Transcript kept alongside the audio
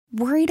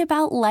Worried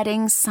about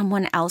letting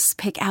someone else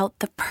pick out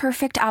the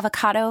perfect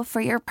avocado for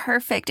your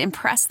perfect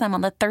impress them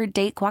on the third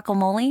date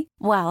guacamole?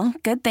 Well,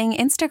 good thing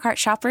Instacart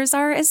shoppers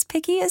are as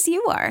picky as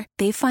you are.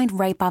 They find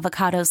ripe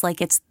avocados like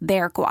it's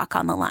their guac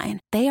on the line.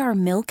 They are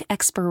milk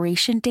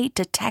expiration date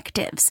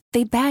detectives.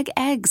 They bag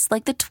eggs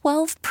like the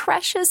 12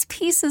 precious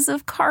pieces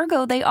of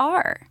cargo they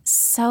are.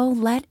 So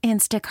let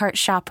Instacart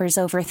shoppers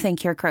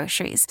overthink your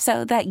groceries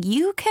so that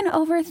you can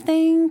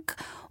overthink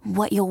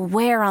what you'll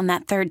wear on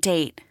that third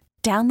date.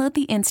 Download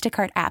the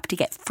Instacart app to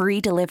get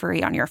free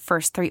delivery on your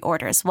first 3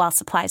 orders while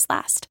supplies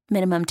last.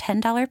 Minimum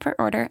 $10 per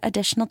order.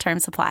 Additional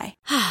terms apply.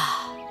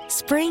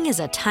 Spring is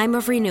a time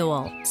of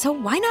renewal, so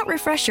why not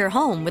refresh your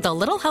home with a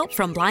little help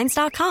from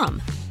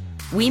Blinds.com?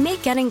 We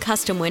make getting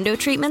custom window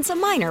treatments a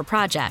minor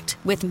project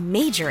with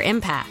major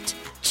impact.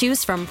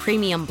 Choose from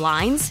premium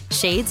blinds,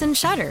 shades, and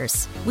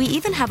shutters. We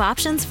even have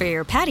options for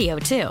your patio,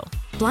 too.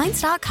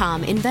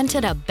 Blinds.com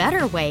invented a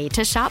better way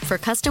to shop for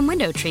custom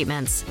window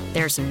treatments.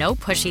 There's no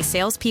pushy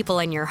salespeople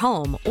in your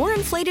home or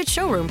inflated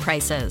showroom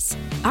prices.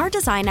 Our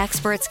design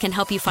experts can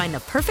help you find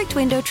the perfect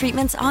window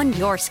treatments on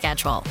your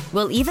schedule.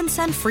 We'll even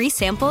send free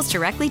samples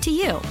directly to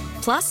you.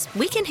 Plus,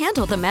 we can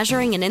handle the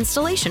measuring and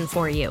installation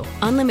for you.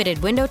 Unlimited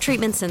window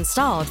treatments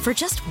installed for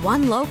just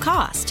one low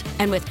cost.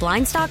 And with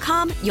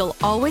Blinds.com, you'll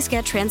always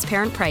get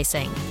transparent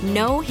pricing.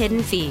 No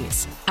hidden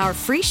fees. Our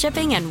free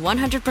shipping and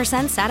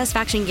 100%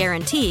 satisfaction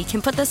guarantee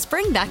can put the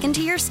spring back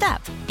into your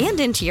step and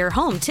into your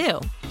home,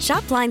 too.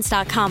 Shop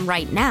Blinds.com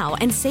right now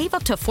and save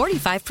up to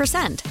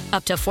 45%.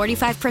 Up to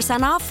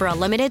 45% off for a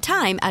limited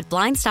time at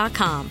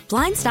Blinds.com.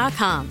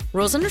 Blinds.com.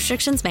 Rules and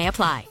restrictions may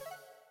apply.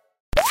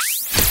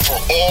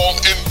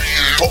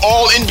 For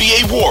all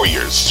NBA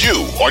warriors,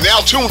 you are now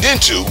tuned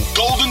into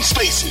Golden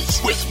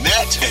Spaces with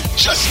Nat and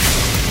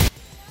Justin.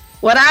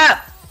 What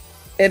up?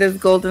 It is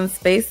Golden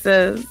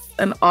Spaces,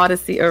 an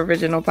Odyssey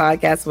original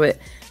podcast with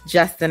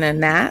Justin and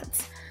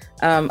Nat.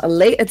 A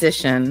late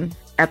edition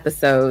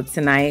episode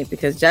tonight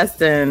because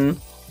Justin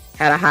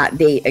had a hot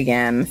date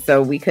again,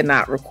 so we could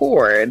not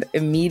record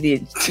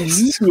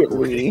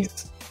immediately.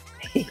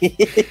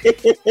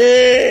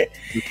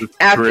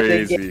 After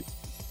crazy.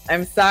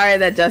 I'm sorry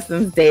that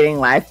Justin's dating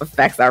life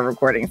affects our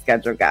recording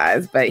schedule,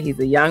 guys, but he's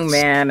a young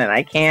man and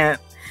I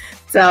can't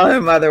tell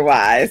him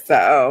otherwise.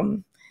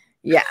 So,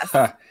 yes.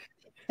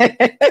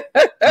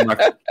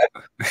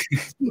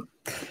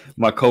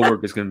 My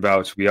coworkers can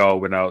vouch. We all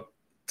went out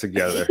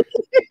together.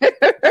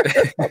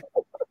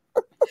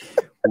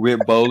 We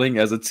went bowling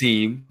as a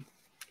team.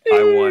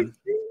 I won.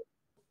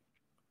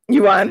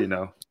 You won? You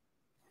know,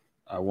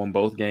 I won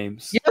both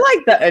games. You're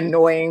like the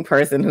annoying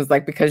person who's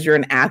like, because you're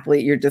an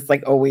athlete, you're just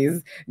like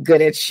always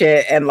good at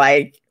shit and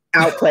like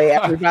outplay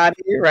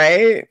everybody,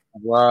 right?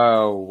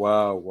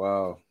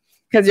 Wow.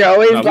 Because you're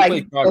always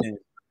like,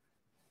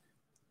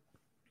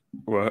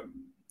 what?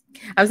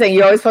 I'm saying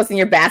you're always posting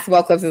your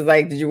basketball clips is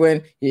like, did you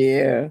win?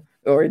 Yeah.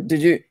 Or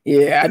did you?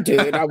 Yeah, I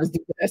did. I was the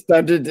best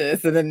under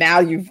this. And then now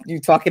you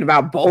talking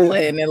about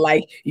bowling and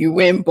like you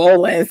win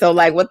bowling. So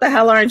like, what the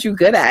hell aren't you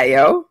good at,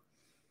 yo?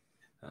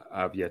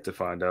 I've yet to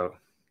find out.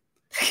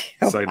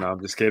 So no, I'm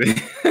just kidding.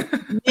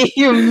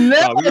 You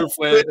know, we were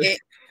playing.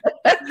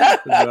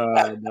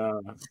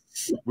 No.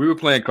 We were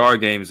playing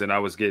card games and I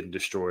was getting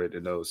destroyed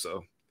in those.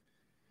 So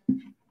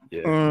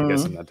yeah, I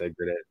guess I'm not that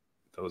good at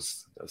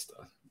that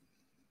stuff.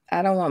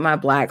 I don't want my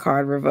black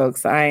card revoked,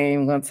 so I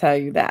ain't gonna tell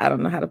you that I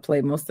don't know how to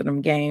play most of them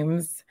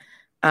games.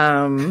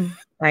 I ain't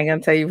gonna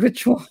tell you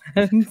which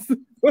ones.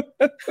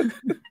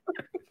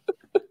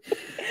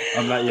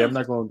 I'm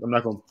not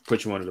gonna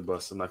put you under the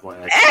bus. I'm not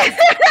gonna ask.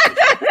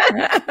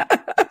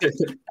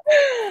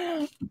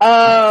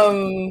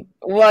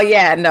 Well,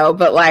 yeah, no,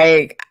 but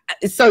like,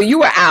 so you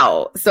were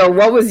out. So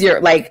what was your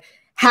like?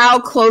 How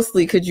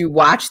closely could you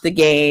watch the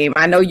game?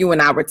 I know you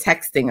and I were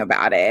texting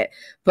about it,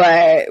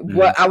 but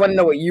what I want to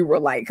know what you were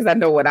like because I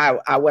know what I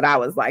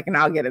was like, and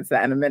I'll get into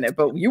that in a minute.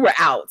 But you were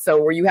out,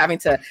 so were you having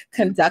to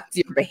conduct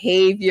your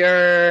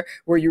behavior?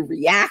 Were you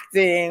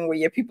reacting? Were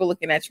your people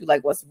looking at you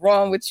like, "What's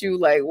wrong with you?"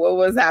 Like, what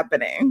was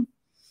happening?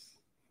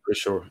 For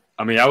sure.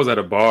 I mean, I was at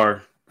a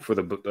bar for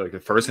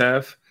the first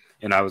half,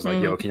 and I was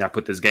like, "Yo, can y'all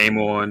put this game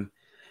on?"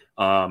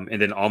 And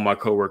then all my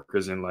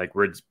coworkers and like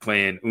we're just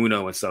playing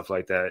Uno and stuff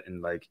like that,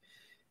 and like.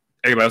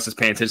 Everybody else is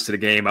paying attention to the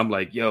game. I'm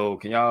like, yo,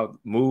 can y'all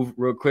move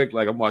real quick?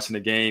 Like I'm watching the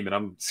game and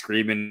I'm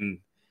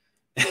screaming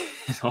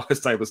and all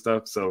this type of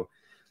stuff. So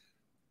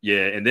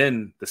yeah. And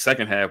then the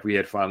second half, we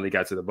had finally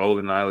got to the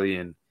bowling alley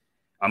and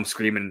I'm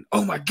screaming,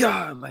 oh my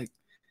God. Like,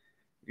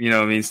 you know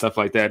what I mean? Stuff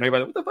like that. And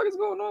everybody, what the fuck is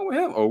going on with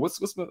him? Or what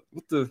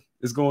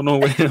is going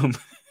on with him?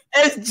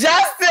 It's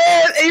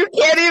Justin. You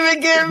can't even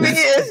give me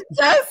it's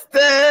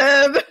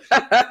Justin.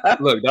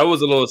 Look, that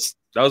was a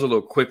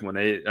little quick one.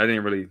 I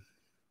didn't really.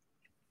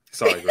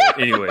 Sorry, bro.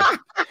 Anyway.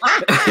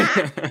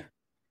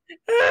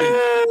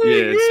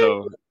 Yeah,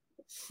 so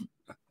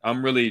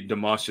I'm really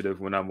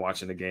demonstrative when I'm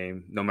watching the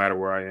game, no matter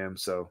where I am.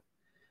 So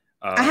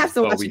I have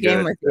to watch a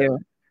game with you.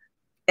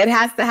 It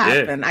has to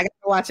happen. Yeah. I got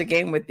to watch a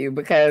game with you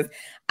because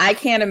I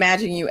can't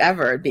imagine you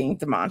ever being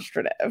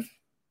demonstrative.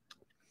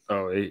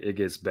 Oh, it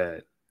gets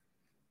bad.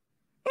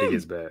 It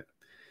gets bad.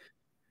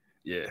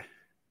 Yeah.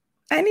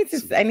 I need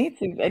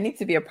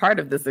to be a part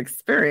of this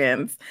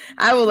experience.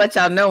 I will let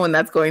y'all know when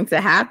that's going to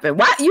happen.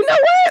 Why? You know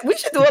what? We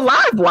should do a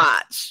live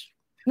watch.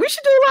 We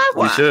should do a live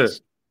watch. We should.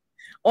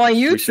 On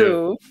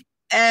YouTube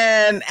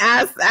and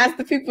ask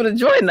the people to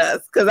join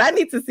us because I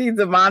need to see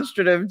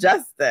demonstrative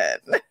Justin.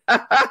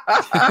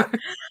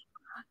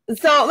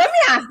 So let me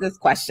ask this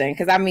question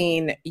because I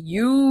mean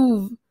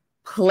you've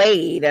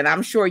played and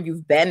I'm sure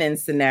you've been in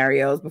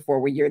scenarios before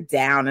where you're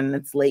down and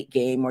it's late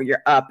game or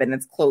you're up and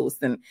it's close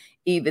and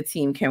either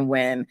team can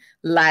win.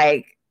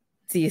 Like,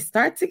 do you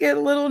start to get a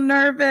little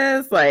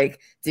nervous?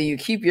 Like, do you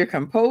keep your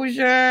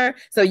composure?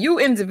 So you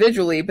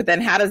individually, but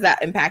then how does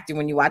that impact you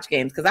when you watch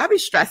games? Because I'll be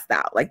stressed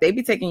out. Like, they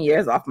be taking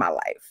years off my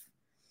life.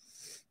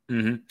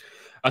 Mm-hmm.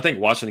 I think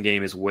watching the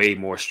game is way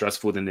more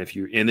stressful than if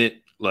you're in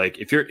it. Like,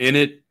 if you're in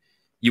it,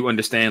 you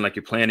understand, like,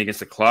 you're playing against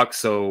the clock.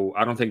 So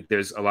I don't think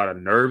there's a lot of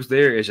nerves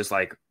there. It's just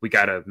like, we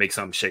got to make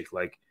something shake.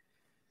 Like,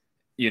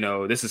 you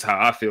know, this is how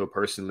I feel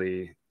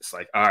personally. It's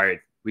like, all right,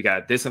 we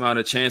got this amount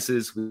of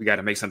chances. We got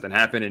to make something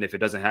happen. And if it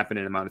doesn't happen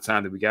in the amount of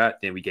time that we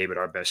got, then we gave it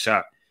our best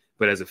shot.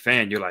 But as a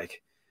fan, you're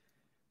like,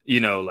 you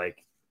know,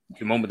 like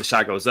the moment the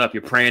shot goes up,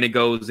 you're praying it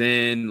goes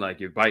in, like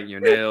you're biting your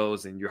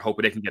nails and you're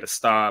hoping they can get a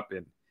stop.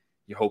 And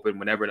you're hoping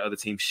whenever the other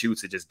team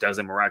shoots, it just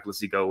doesn't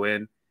miraculously go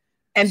in.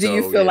 And do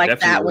you feel like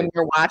that when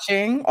you're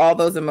watching all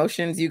those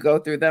emotions, you go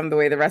through them the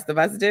way the rest of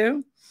us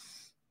do?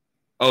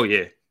 Oh,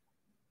 yeah.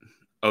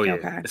 Oh, yeah.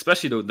 Okay.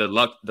 Especially the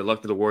luck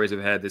that the Warriors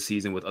have had this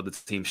season with other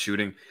teams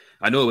shooting.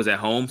 I know it was at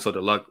home, so the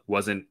luck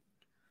wasn't,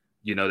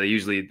 you know, they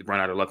usually run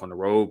out of luck on the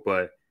road,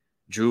 but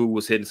Drew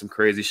was hitting some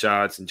crazy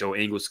shots and Joe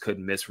Ingles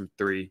couldn't miss from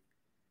three.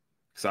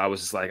 So I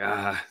was just like,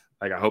 I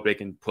hope they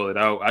can pull it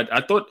out.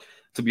 I thought,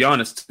 to be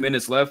honest, 2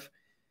 minutes left.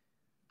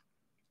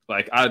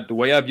 Like, the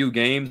way I view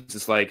games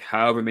is like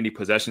however many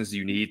possessions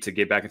you need to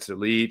get back into the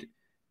lead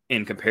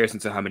in comparison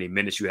to how many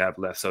minutes you have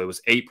left. So it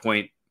was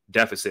 8-point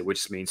deficit,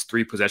 which means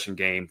 3 possession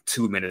game,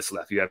 2 minutes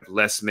left. You have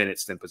less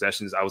minutes than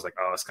possessions. I was like,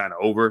 oh, it's kind of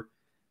over.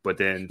 But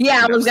then,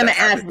 yeah, I was going to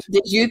ask,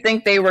 did you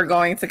think they were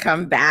going to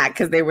come back?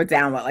 Because they were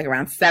down, like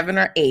around 7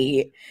 or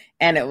 8,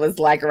 and it was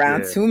like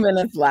around 2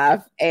 minutes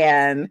left.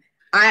 And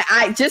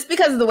I just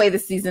because of the way the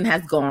season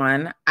has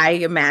gone, I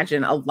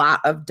imagine a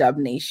lot of Dub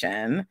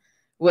Nation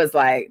was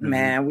like,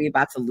 man, we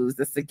about to lose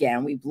this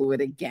again. We blew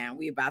it again.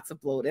 We about to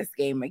blow this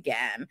game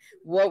again.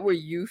 What were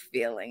you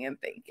feeling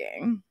and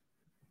thinking?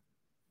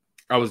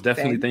 I was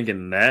definitely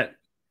thinking that.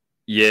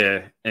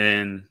 Yeah.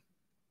 And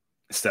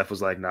Steph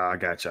was like, nah, I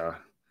got y'all.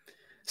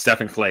 Steph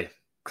and Clay,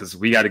 because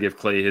we got to give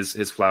Clay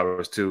his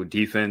flowers too.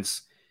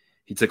 Defense,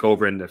 he took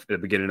over in the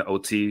beginning of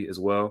OT as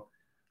well.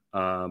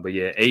 But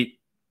yeah,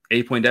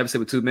 8-point deficit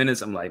with 2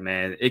 minutes. I'm like,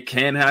 man, it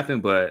can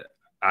happen, but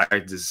I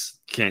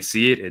just can't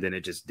see it. And then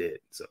it just did.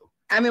 So.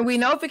 I mean, we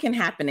know if it can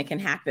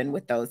happen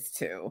with those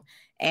two.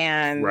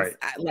 And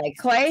like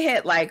Clay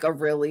hit like a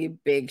really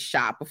big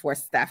shot before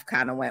Steph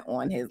kind of went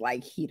on his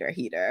like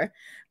heater.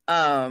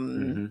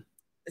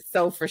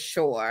 So for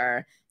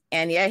sure.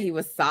 And yeah, he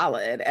was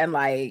solid. And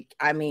like,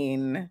 I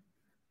mean,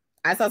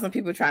 I saw some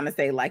people trying to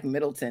say like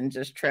Middleton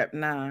just tripped.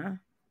 Nah,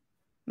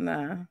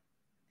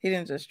 he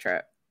didn't just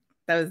trip.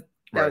 That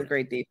was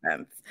great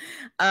defense.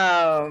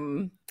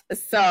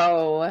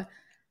 So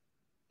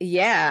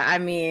yeah, I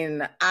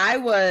mean, I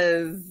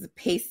was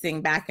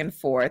pacing back and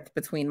forth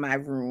between my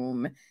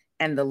room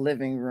and the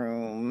living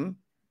room.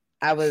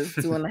 I was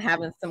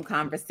having some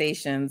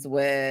conversations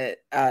with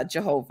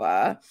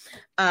Jehovah.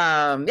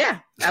 Yeah,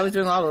 I was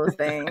doing all those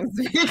things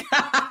because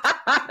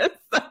I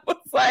was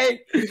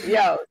like,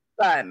 yo,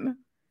 son,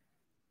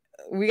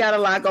 we got a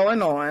lot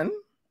going on.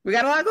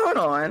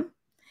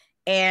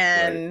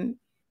 And,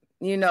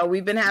 you know,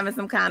 we've been having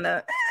some kind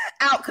of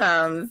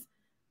outcomes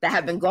that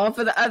have been going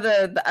for the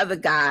other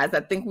guys. I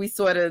think we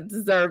sort of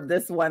deserve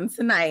this one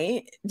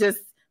tonight, just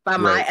by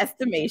my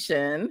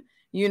estimation,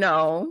 you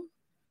know,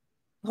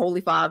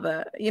 Holy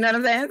Father, you know what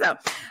I'm saying? So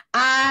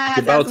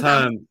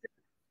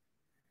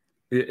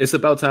it's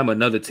about time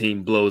another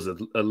team blows a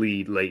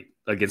lead late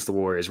against the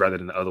Warriors rather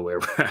than the other way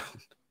around.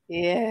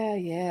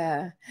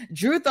 Yeah.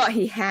 Drew thought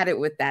he had it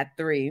with that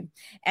 3.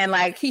 And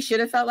like he should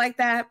have felt like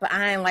that, but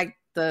I ain't like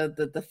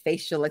the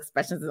facial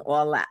expressions and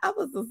all that. I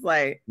was just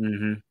like,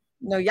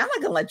 no, y'all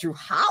not gonna let Drew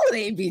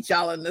Holiday beat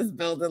y'all in this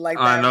building like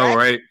that. I know,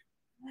 right?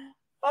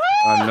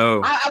 I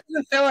know. I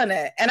wasn't feeling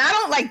it. And I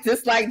don't like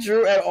dislike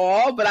Drew at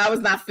all, but I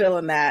was not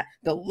feeling that.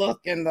 The look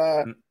and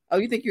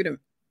you think you'd have.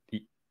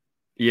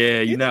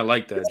 Yeah, you're not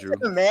like that, Drew.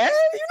 Man,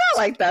 you're not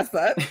like that,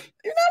 son.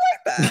 You're not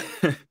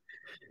like that.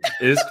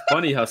 It's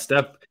funny how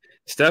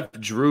Steph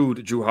drew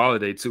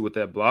Holiday too with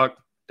that block.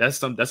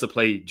 That's a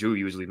play Drew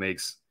usually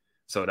makes.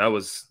 So that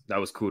was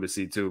cool to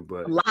see too.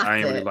 But I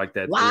ain't really like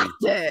that.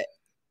 Blocked it.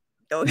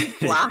 Oh, he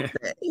blocked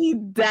it. He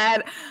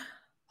dead.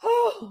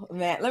 Oh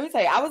man, let me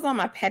tell you, I was on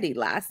my petty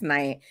last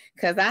night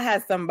because I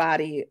had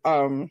somebody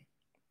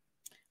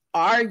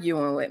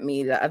arguing with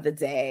me the other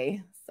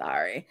day.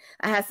 Sorry.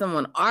 I had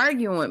someone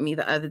arguing with me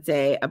the other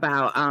day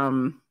about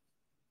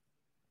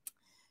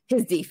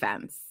his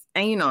defense.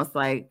 And it's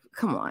like,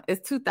 come on,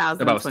 it's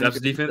 2000 about Steph's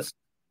defense.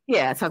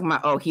 Yeah, talking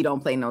about, he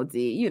don't play no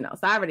D, So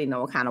I already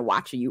know what kind of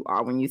watcher you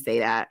are when you say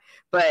that.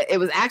 But it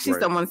was actually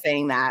someone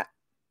saying that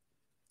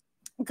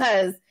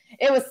because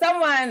it was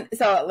someone.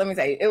 So let me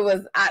tell you, it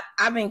was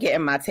I've been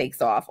getting my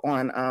takes off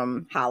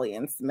on Holly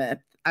and Smith.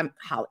 I'm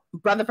Holly,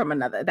 brother from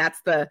another.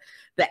 That's the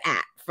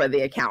 @ for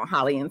the account,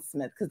 Holly and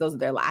Smith, because those are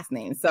their last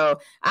names. So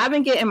I've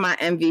been getting my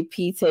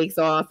MVP takes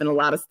off and a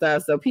lot of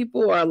stuff. So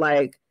people are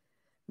like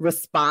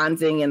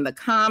responding in the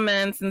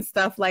comments and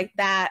stuff like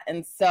that.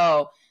 And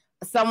so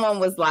someone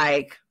was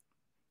like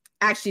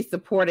actually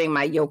supporting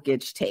my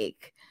Jokic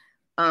take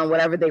on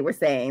whatever they were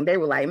saying. They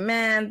were like,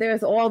 man,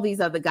 there's all these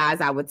other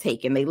guys I would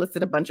take. And they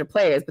listed a bunch of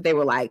players, but they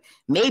were like,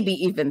 maybe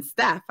even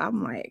Steph.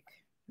 I'm like,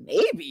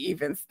 maybe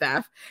even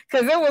Steph.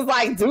 Because it was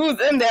like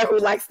dudes in there who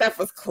like Steph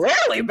was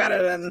clearly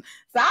better than.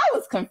 So I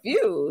was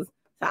confused.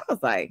 So I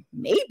was like,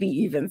 maybe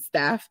even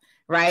Steph.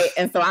 Right.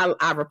 And so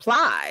I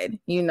replied,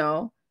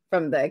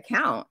 from the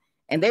account.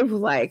 And they were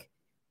like,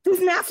 this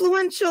is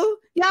influential.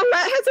 Y'all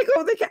let her take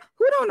over the account.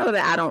 Who don't know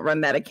that I don't run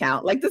that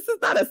account? Like, this is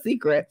not a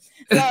secret.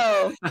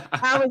 So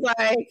I was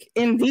like,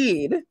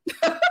 indeed.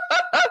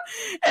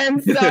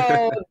 and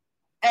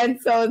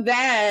so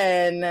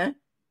then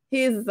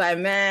he's like,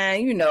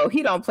 man,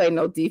 he don't play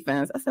no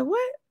defense. I said,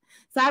 what?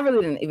 So I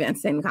really didn't even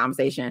entertain the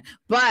conversation.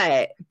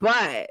 But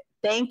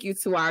thank you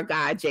to our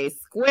guy J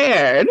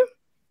Squared.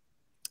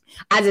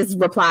 I just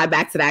replied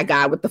back to that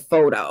guy with the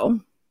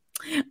photo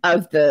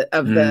of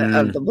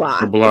the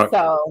block.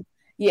 So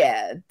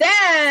yeah.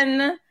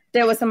 Then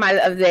there was somebody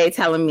the other day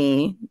telling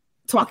me,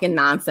 talking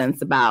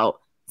nonsense about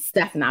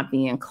Steph not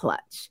being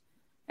clutch.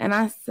 And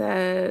I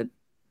said,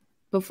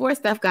 before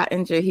Steph got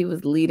injured, he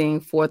was leading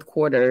fourth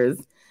quarters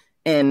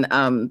in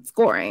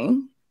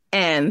scoring.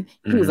 And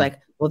he was like,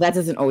 well, that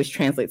doesn't always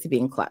translate to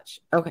being clutch.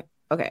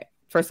 Okay.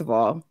 First of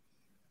all,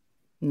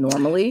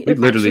 normally we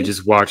literally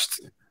just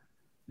watched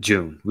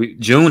June.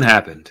 June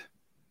happened.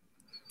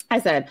 I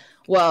said,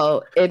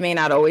 well, it may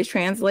not always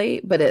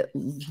translate, but it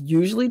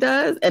usually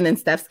does. And in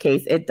Steph's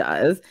case, it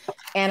does.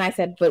 And I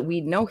said, but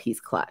we know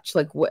he's clutch.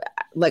 Like, what?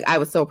 Like, I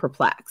was so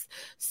perplexed.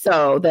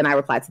 So then I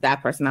replied to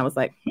that person. I was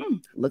like,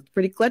 looked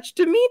pretty clutch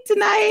to me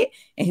tonight.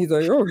 And he's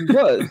like, oh, he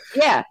was.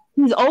 Yeah,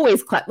 he's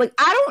always clutch. Like,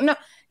 I don't know,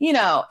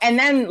 And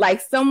then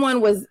like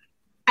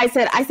I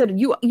said,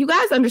 you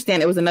guys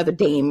understand it was another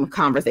Dame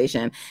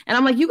conversation. And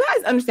I'm like, you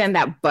guys understand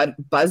that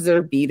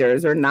buzzer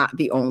beaters are not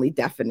the only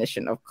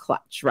definition of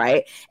clutch,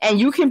 right? And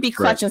you can be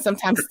clutch and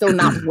sometimes still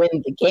not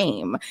win the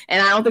game.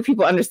 And I don't think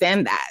people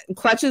understand that.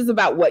 Clutch is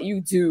about what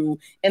you do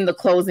in the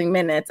closing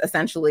minutes,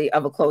 essentially,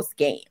 of a close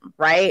game,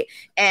 right?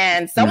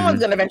 And someone's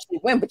going to eventually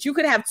win, but you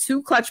could have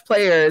two clutch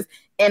players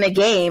in a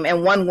game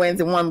and one wins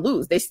and one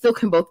loses. They still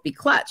can both be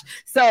clutch.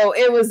 So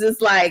it was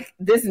just like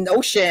this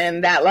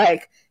notion that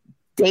like,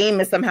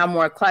 Dame is somehow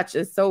more clutch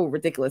is so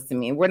ridiculous to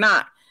me.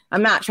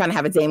 I'm not trying to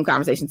have a Dame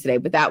conversation today,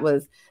 but that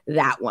was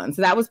that one.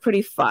 So that was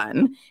pretty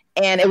fun.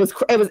 And it was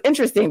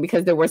interesting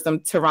because there were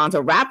some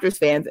Toronto Raptors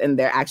fans and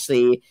they're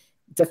actually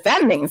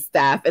defending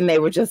Steph. And they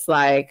were just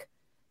like,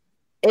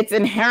 it's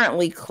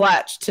inherently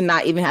clutch to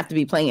not even have to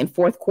be playing in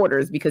fourth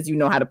quarters because you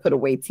know how to put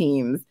away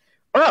teams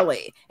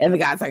early. And the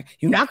guy's like,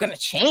 you're not going to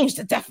change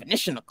the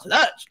definition of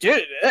clutch,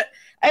 dude.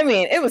 I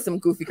mean, it was some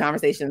goofy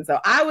conversation. So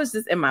I was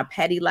just in my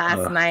petty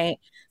last night.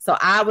 So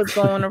I was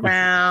going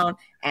around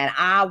and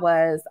I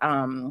was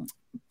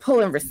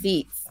pulling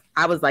receipts.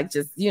 I was like,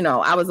 just,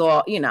 I was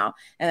all, and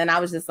then I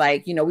was just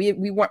like, we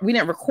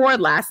didn't record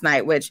last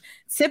night, which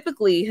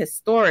typically,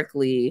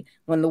 historically,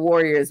 when the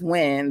Warriors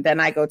win, then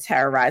I go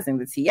terrorizing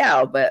the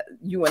TL, but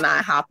you and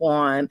I hop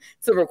on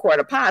to record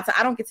a pod. So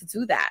I don't get to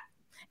do that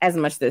as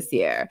much this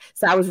year.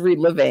 So I was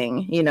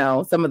reliving,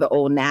 some of the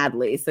old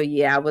Nadley. So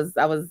yeah, I was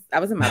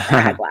in my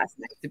bag last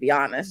night, to be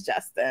honest,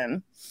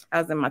 Justin. I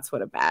was in my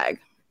Twitter bag.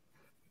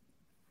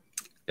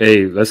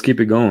 Hey, let's keep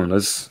it going.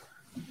 Let's,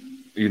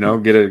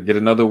 get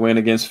another win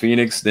against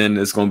Phoenix. Then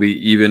it's going to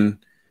be even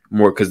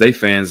more because they're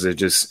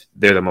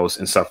the most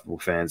insufferable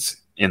fans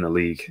in the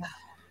league.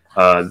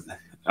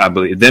 I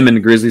believe them and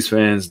the Grizzlies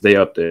fans, they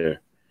up there.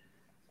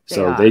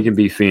 So they can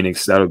beat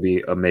Phoenix. That'll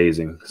be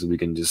amazing because we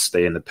can just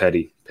stay in the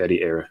petty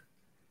era.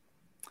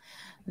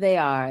 They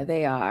are.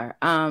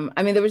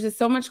 There was just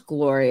so much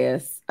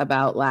glorious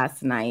about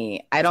last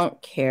night. I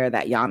don't care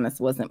that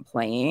Giannis wasn't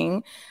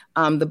playing.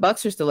 The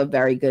Bucks are still a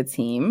very good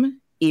team,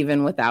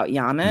 even without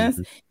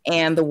Giannis.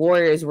 And the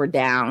Warriors were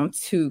down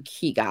 3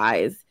 key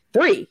guys.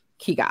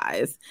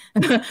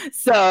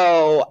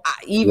 So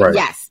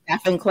yes,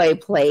 Steph and Clay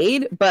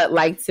played, but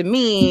like to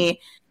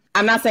me,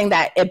 I'm not saying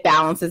that it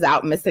balances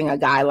out missing a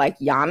guy like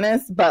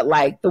Giannis, but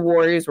like the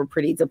Warriors were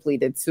pretty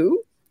depleted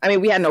too. I mean,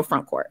 we had no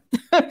front court.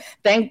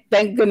 Thank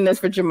goodness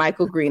for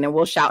JaMychal Green, and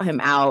we'll shout him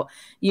out,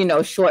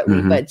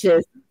 shortly. But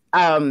just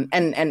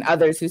and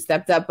others who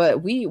stepped up,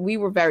 but we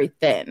were very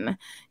thin,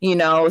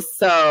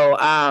 So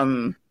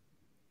I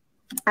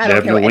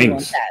don't care what anyone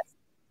says.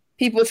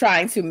 People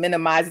trying to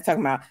minimize it,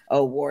 talking about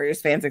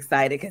Warriors fans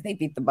excited because they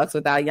beat the Bucks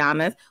without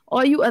Giannis.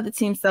 All you other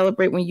teams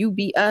celebrate when you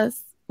beat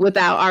us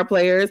without our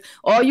players.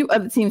 All you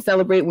other teams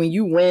celebrate when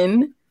you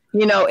win.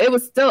 You know, it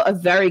was still a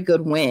very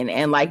good win.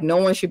 And like, no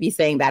one should be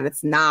saying that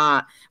it's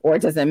not, or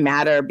it doesn't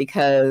matter,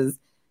 because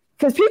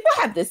people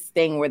have this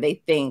thing where they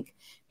think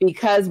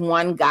because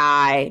one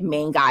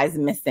main guy is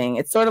missing.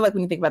 It's sort of like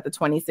when you think about the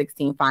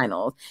 2016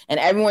 finals and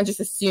everyone just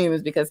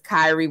assumes because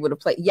Kyrie would have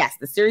played. Yes,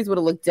 the series would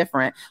have looked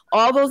different.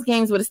 All those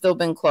games would have still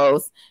been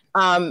close.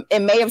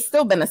 It may have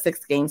still been a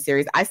 6-game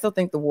series. I still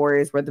think the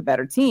Warriors were the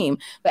better team,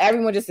 but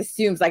everyone just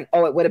assumes like,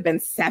 oh, it would have been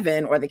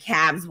 7 or the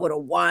Cavs would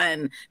have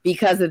won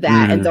because of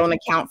that, and don't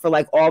account for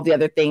like all the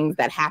other things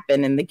that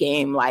happened in the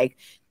game. Like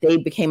they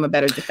became a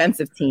better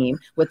defensive team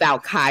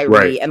without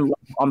Kyrie and Love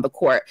on the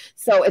court.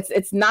 So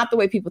it's not the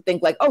way people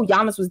think like, oh,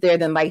 Giannis was there,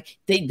 then like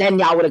then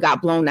y'all would have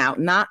got blown out.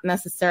 Not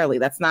necessarily.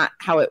 That's not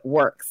how it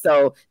works.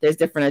 So there's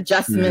different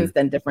adjustments,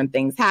 then different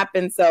things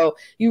happen. So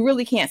you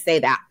really can't say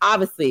that.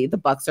 Obviously, the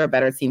Bucks are a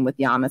better team with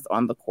Giannis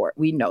on the court.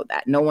 We know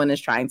that. No one is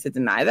trying to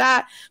deny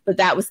that, but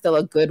that was still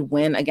a good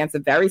win against a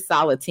very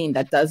solid team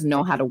that does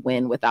know how to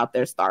win without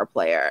their star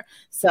player.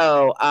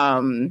 So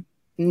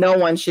no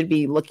one should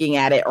be looking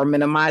at it or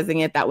minimizing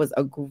it. That was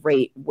a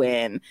great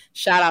win.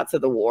 Shout out to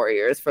the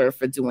Warriors for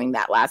doing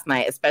that last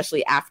night,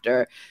 especially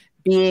after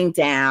being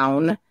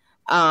down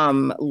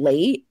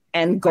late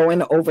and going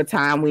to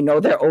overtime. We know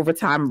their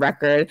overtime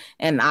record.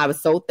 And I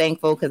was so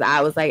thankful because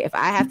I was like, if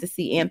I have to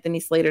see Anthony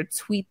Slater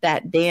tweet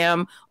that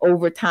damn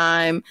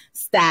overtime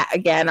stat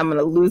again, I'm going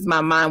to lose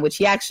my mind, which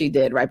he actually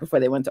did right before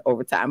they went to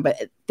overtime.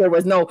 But there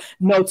was no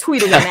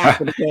tweeting him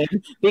after the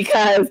game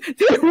because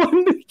they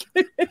won the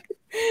game.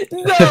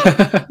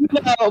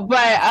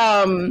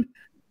 But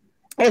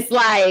it's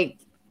like,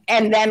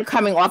 and then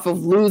coming off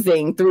of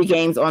losing 3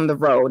 games on the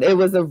road, it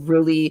was a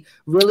really,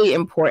 really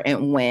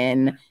important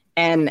win.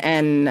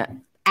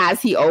 And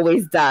as he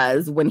always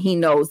does, when he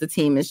knows the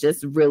team is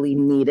just really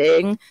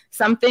needing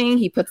something,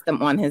 he puts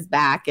them on his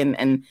back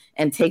and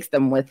takes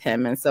them with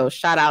him. And so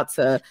shout out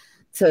to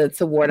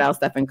Wardell,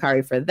 Stephen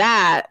Curry for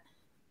that.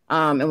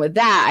 And with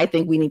that, I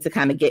think we need to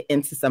kind of get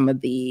into some of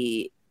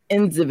the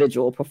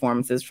individual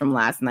performances from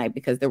last night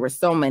because there were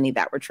so many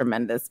that were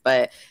tremendous.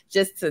 But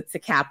just to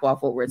cap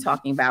off what we're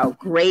talking about,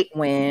 great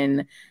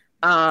win.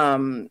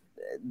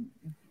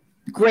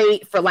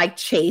 Great for like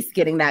Chase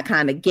getting that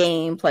kind of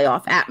game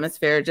playoff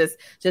atmosphere, just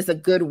a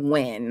good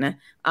win.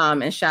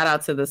 And shout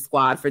out to the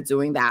squad for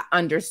doing that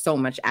under so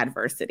much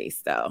adversity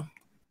still.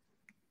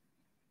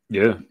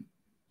 Yeah,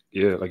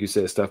 like you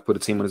said, Steph put a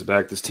team on his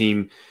back. This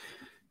team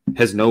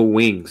has no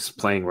wings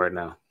playing right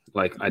now.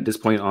 Like at this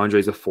point,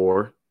 Andre's a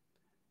 4.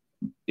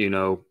 You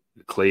know,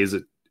 Clay is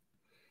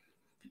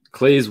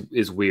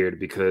weird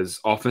because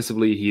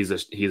offensively he's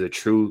a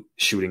true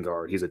shooting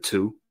guard. He's a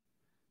 2.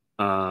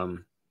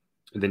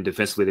 And then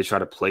defensively, they try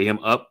to play him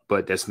up,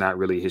 but that's not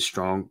really his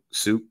strong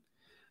suit.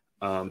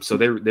 So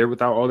they're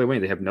without all their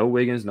wings. They have no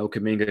Wiggins, no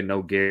Kuminga,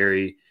 no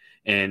Gary.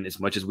 And as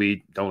much as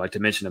we don't like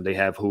to mention them, they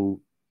have who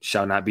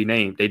shall not be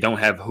named. They don't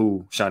have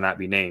who shall not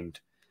be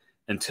named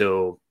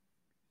until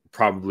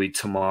probably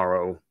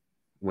tomorrow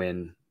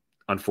when,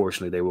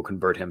 unfortunately, they will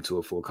convert him to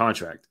a full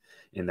contract.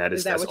 And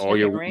that's all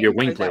your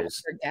wing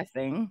players.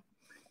 Guessing?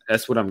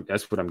 That's what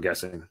I'm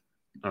guessing.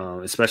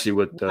 Especially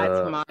with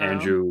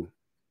Andrew.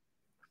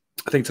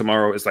 I think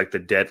tomorrow is like the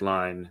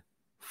deadline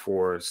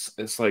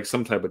it's like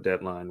some type of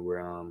deadline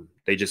where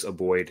they just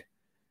avoid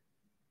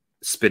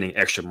spending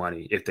extra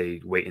money if they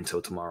wait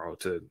until tomorrow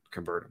to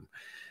convert them.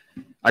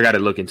 I got to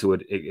look into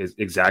it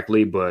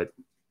exactly, but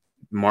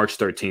March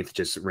 13th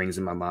just rings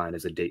in my mind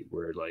as a date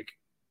where like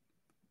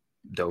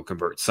they'll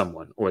convert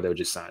someone or they'll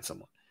just sign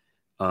someone.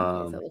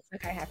 So it looks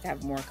like I have to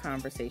have more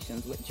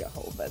conversations with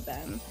Jehovah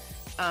then.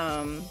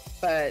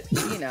 But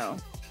you know.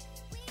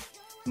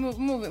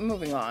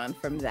 Moving on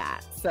from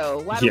that.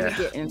 So why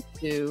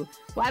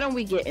don't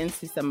we get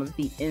into some of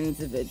the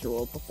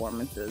individual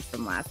performances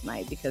from last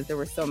night because there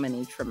were so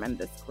many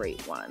tremendous,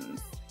 great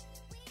ones.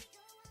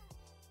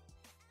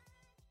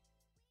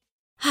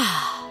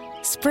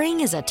 Spring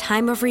is a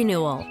time of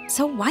renewal,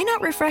 so why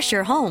not refresh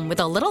your home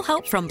with a little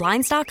help from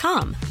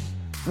Blinds.com?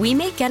 We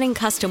make getting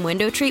custom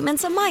window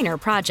treatments a minor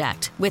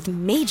project with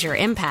major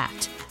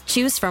impact.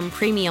 Choose from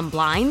premium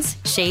blinds,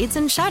 shades,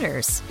 and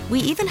shutters.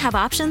 We even have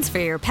options for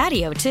your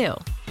patio, too.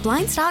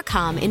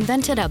 Blinds.com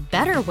invented a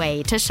better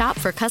way to shop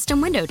for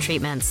custom window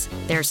treatments.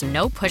 There's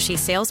no pushy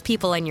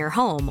salespeople in your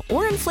home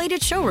or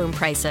inflated showroom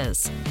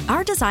prices.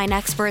 Our design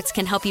experts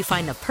can help you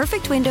find the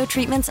perfect window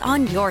treatments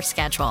on your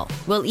schedule.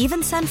 We'll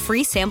even send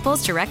free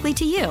samples directly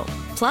to you.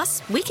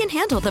 Plus, we can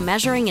handle the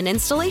measuring and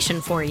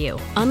installation for you.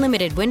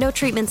 Unlimited window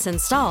treatments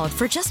installed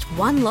for just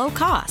one low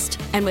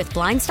cost. And with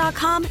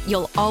Blinds.com,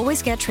 you'll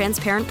always get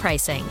transparent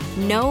pricing.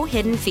 No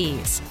hidden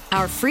fees.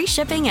 Our free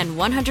shipping and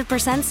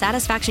 100%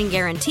 satisfaction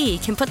guarantee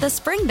can put the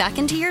spring back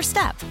into your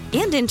step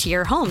and into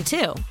your home,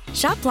 too.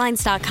 Shop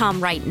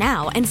Blinds.com right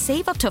now and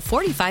save up to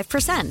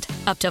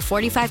 45%. Up to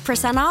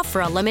 45% off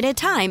for a limited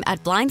time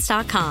at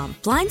Blinds.com.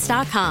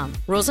 Blinds.com.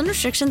 Rules and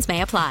restrictions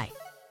may apply.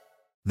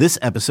 This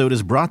episode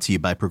is brought to you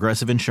by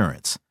Progressive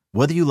Insurance.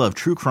 Whether you love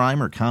true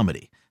crime or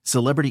comedy,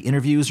 celebrity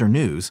interviews or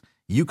news,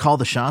 You call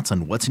the shots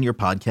on what's in your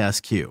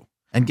podcast queue.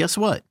 And guess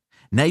what?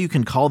 Now you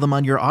can call them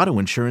on your auto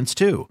insurance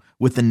too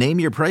with the Name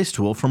Your Price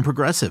tool from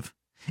Progressive.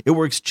 It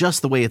works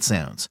just the way it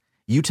sounds.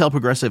 You tell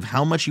Progressive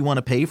how much you want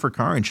to pay for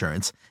car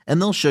insurance, and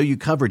they'll show you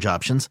coverage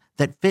options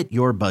that fit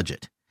your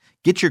budget.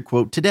 Get your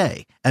quote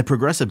today at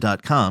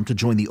Progressive.com to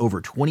join the over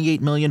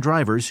 28 million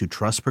drivers who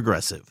trust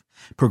Progressive.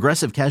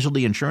 Progressive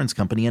Casualty Insurance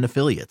Company and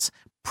Affiliates.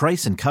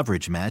 Price and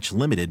coverage match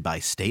limited by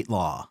state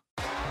law.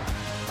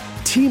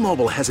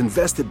 T-Mobile has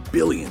invested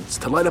billions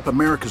to light up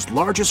America's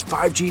largest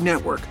 5G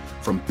network,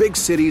 from big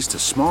cities to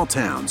small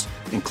towns,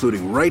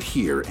 including right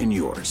here in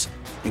yours.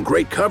 And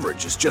great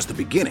coverage is just the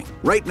beginning.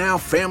 Right now,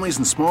 families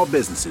and small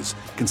businesses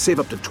can save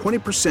up to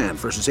 20%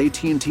 versus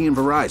AT&T and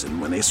Verizon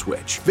when they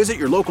switch. Visit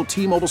your local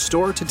T-Mobile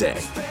store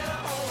today.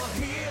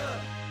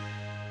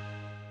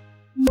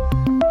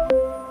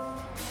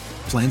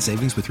 Plan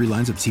savings with 3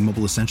 lines of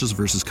T-Mobile Essentials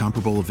versus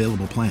comparable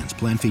available plans.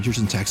 Plan features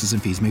and taxes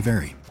and fees may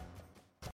vary.